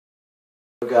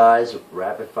guys,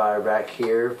 Rapid Fire back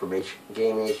here from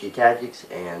Gaming HD Tactics,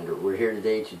 and we're here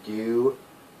today to do,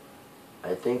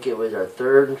 I think it was our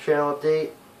third channel update.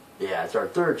 Yeah, it's our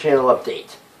third channel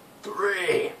update.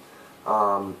 3!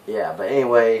 Yeah, but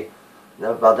anyway,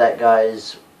 enough about that,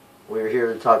 guys. We're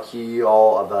here to talk to you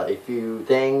all about a few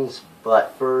things,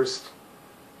 but first,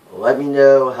 let me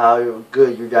know how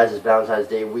good your guys' Valentine's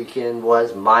Day weekend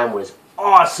was. Mine was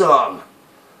awesome!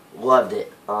 Loved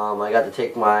it. I got to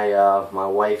take my my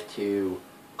wife to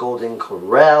Golden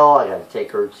Corral. I got to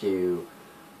take her to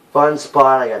Fun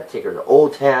Spot. I got to take her to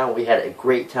Old Town. We had a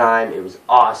great time. It was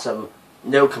awesome.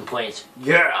 No complaints.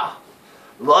 Yeah!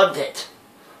 Loved it.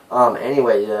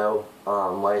 Anyway, though,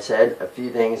 like I said, a few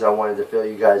things I wanted to fill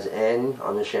you guys in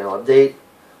on the channel update.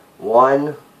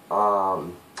 One,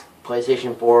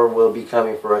 PlayStation 4 will be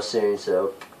coming for us soon,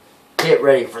 so get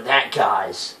ready for that,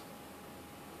 guys.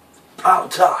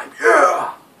 About time,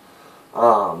 yeah!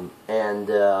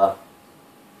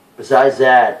 Besides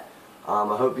that,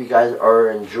 I hope you guys are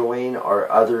enjoying our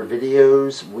other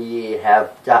videos. We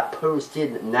have got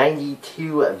posted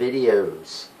 92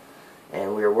 videos,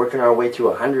 and we are working our way to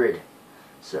 100.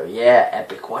 So yeah,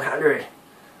 epic 100.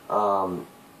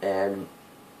 And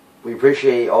we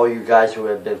appreciate all you guys who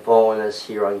have been following us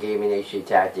here on Gaming HD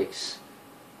Tactics.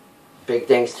 Big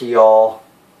thanks to y'all.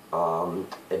 And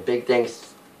big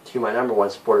thanks to my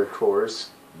 #1 supporter, of course.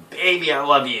 Baby, I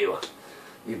love you.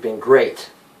 You've been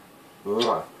great.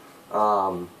 Mwah.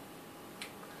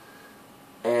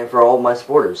 And for all my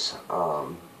supporters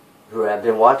who have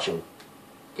been watching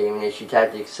Gaming HD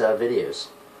Tactics videos.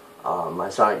 My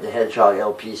Sonic the Hedgehog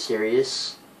LP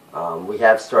series. We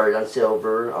have started on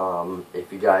Silver.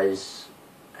 If you guys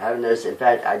haven't noticed, in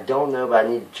fact, I don't know, but I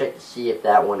need to check to see if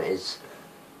that one is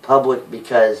public,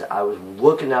 because I was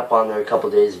looking up on there a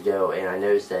couple days ago and I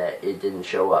noticed that it didn't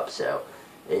show up. So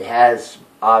it has,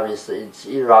 obviously, it's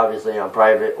either obviously on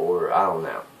private or I don't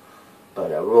know,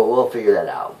 but we'll figure that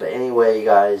out. But anyway,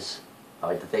 guys, I'd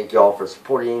like to thank you all for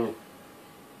supporting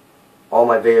all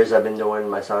my videos I've been doing,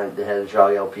 my Sonic the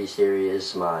Hedgehog LP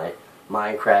series, my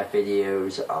Minecraft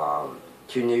videos,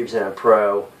 2 noobs and a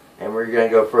pro, and we're going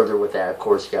to go further with that, of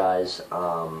course, guys,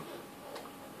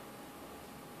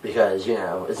 because, you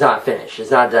know, it's not finished. It's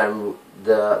not done.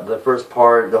 The first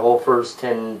part, the whole first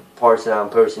 10 parts that I'm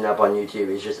posting up on YouTube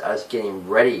is just us getting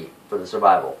ready for the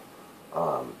survival.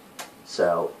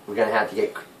 So we're going to have to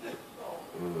get,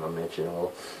 I'm mentioning a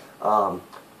little, I'm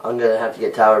going to have to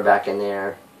get Tyler back in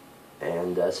there,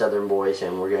 and Southern Boys,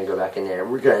 and we're going to go back in there.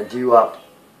 We're going to do up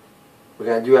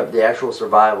the actual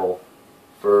survival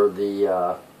for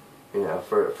the, you know,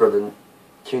 for the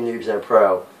 2 noobs and a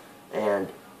pro. And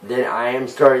then I am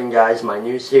starting, guys, my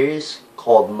new series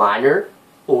called Miner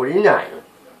 49er.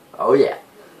 Oh yeah,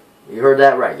 you heard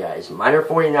that right, guys. Miner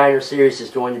 49er series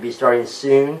is going to be starting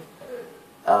soon,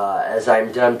 as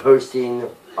I'm done posting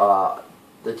the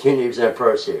 2 noobs and a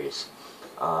pro series.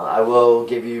 I will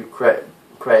give you credit,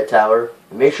 Tyler.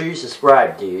 And make sure you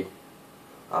subscribe, dude.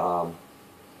 You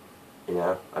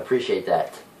know, I appreciate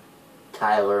that,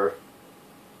 Tyler.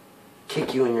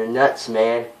 Kick you in your nuts,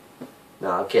 man.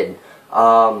 No, I'm kidding.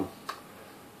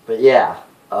 But yeah,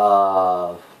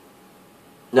 no,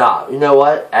 you know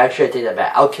what? Actually, I take that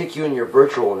back. I'll kick you in your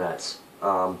virtual nuts.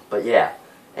 But yeah.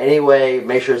 Anyway,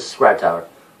 make sure to subscribe, Tyler.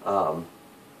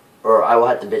 Or I will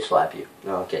have to bitch slap you.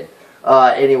 No, I'm kidding.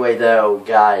 Anyway, though,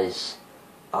 guys,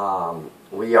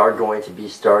 we are going to be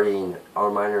starting our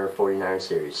Miner 49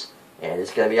 series, and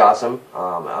it's going to be awesome.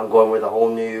 I'm going with a whole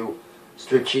new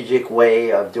strategic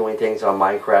way of doing things on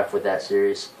Minecraft with that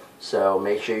series. So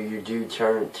make sure you do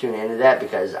tune into that,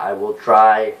 because I will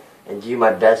try and do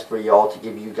my best for y'all to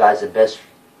give you guys the best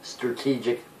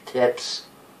strategic tips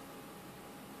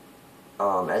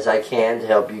as I can to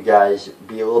help you guys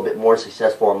be a little bit more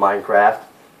successful in Minecraft,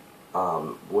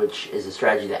 which is a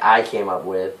strategy that I came up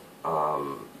with.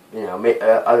 You know,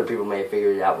 other people may have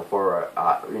figured it out before,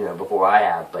 you know, before I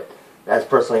have, but this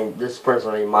is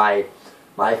personally my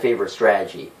favorite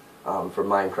strategy for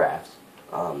Minecraft.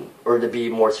 Or to be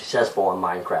more successful in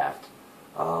Minecraft.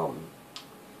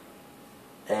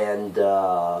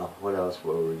 What else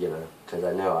were we gonna, because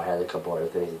I know I had a couple other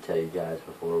things to tell you guys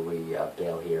before we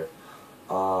bail here.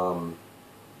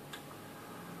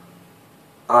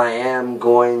 I am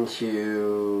going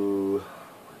to,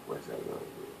 what's that going to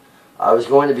do? I was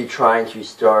going to be trying to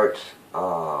start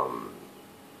my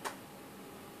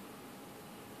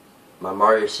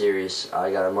Mario series.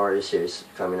 I got a Mario series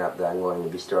coming up that I'm going to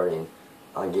be starting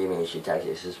on Gaming HD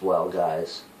Tactics as well,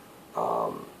 guys.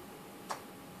 And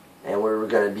we're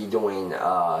going to be doing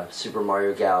Super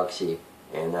Mario Galaxy,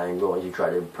 and I'm going to try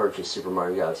to purchase Super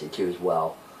Mario Galaxy 2 as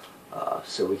well.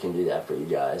 so we can do that for you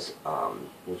guys,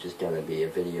 which is going to be a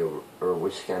video, or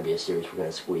which is going to be a series we're going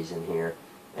to squeeze in here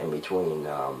in between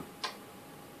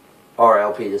our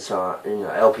LP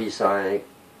Sonic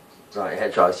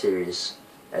Hedgehog series,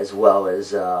 as well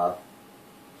as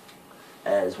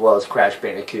Crash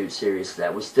Bandicoot series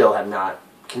that we still have not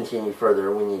continued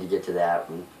further. We need to get to that.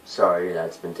 I'm sorry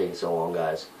that's been taking so long,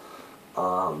 guys.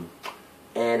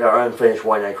 And our unfinished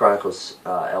White Knight Chronicles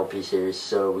LP series,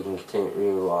 so we can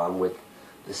continue on with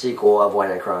the sequel of White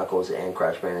Knight Chronicles and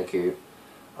Crash Bandicoot.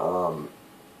 But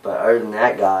other than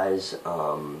that, guys,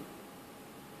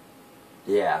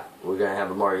 yeah, we're going to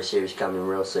have a Mario series coming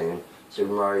real soon.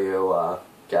 Super Mario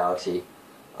Galaxy.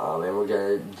 And we're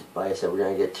going to, like I said, we're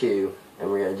going to get 2, and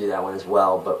we're going to do that one as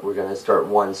well, but we're going to start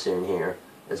 1 soon here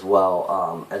as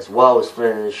well as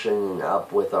finishing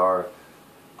up with our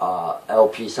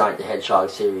LP Sonic the Hedgehog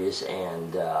series,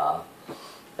 and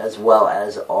as well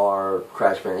as our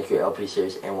Crash Bandicoot LP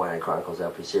series and White Knight Chronicles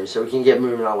LP series, so we can get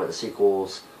moving on with the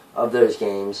sequels of those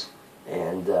games.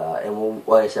 And we'll,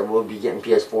 like I said, we'll be getting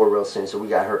PS4 real soon. So we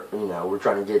got her, we're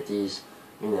trying to get these,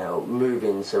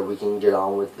 moving so we can get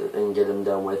on with it and get them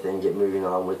done with and get moving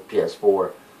on with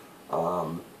PS4.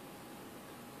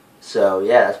 So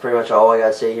yeah, that's pretty much all I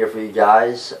gotta say here for you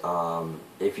guys.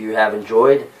 If you have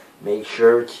enjoyed, make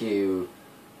sure to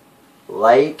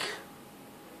like,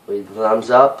 leave a thumbs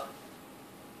up,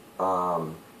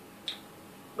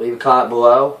 leave a comment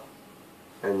below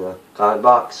in the comment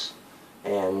box,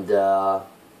 and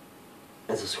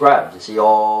subscribe to see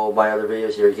all my other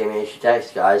videos here at Gaming HQ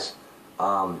Tactics, guys.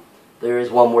 There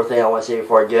is one more thing I want to say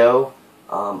before I go.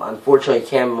 Unfortunately,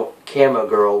 Camo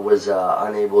Girl was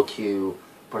unable to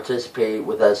participate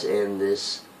with us in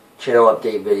this channel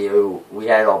update video. We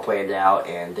had it all planned out,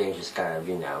 and things just kind of,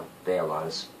 failed on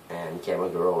us. And Camo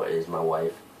Girl is my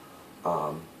wife.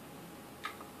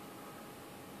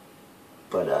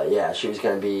 Yeah, she was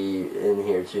going to be in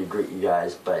here to greet you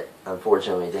guys, but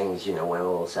unfortunately things, went a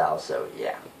little south, so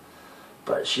yeah.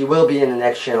 But she will be in the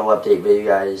next channel update video,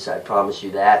 guys. I promise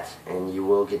you that, and you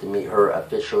will get to meet her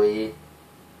officially.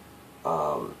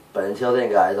 But until then,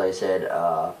 guys, like I said,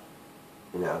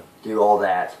 do all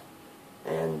that.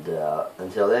 And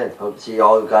until then, hope to see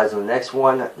all you guys on the next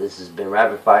one. This has been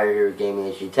Rapid Fire here at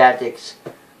Gaming HQ Tactics.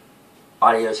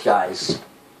 Adios, guys.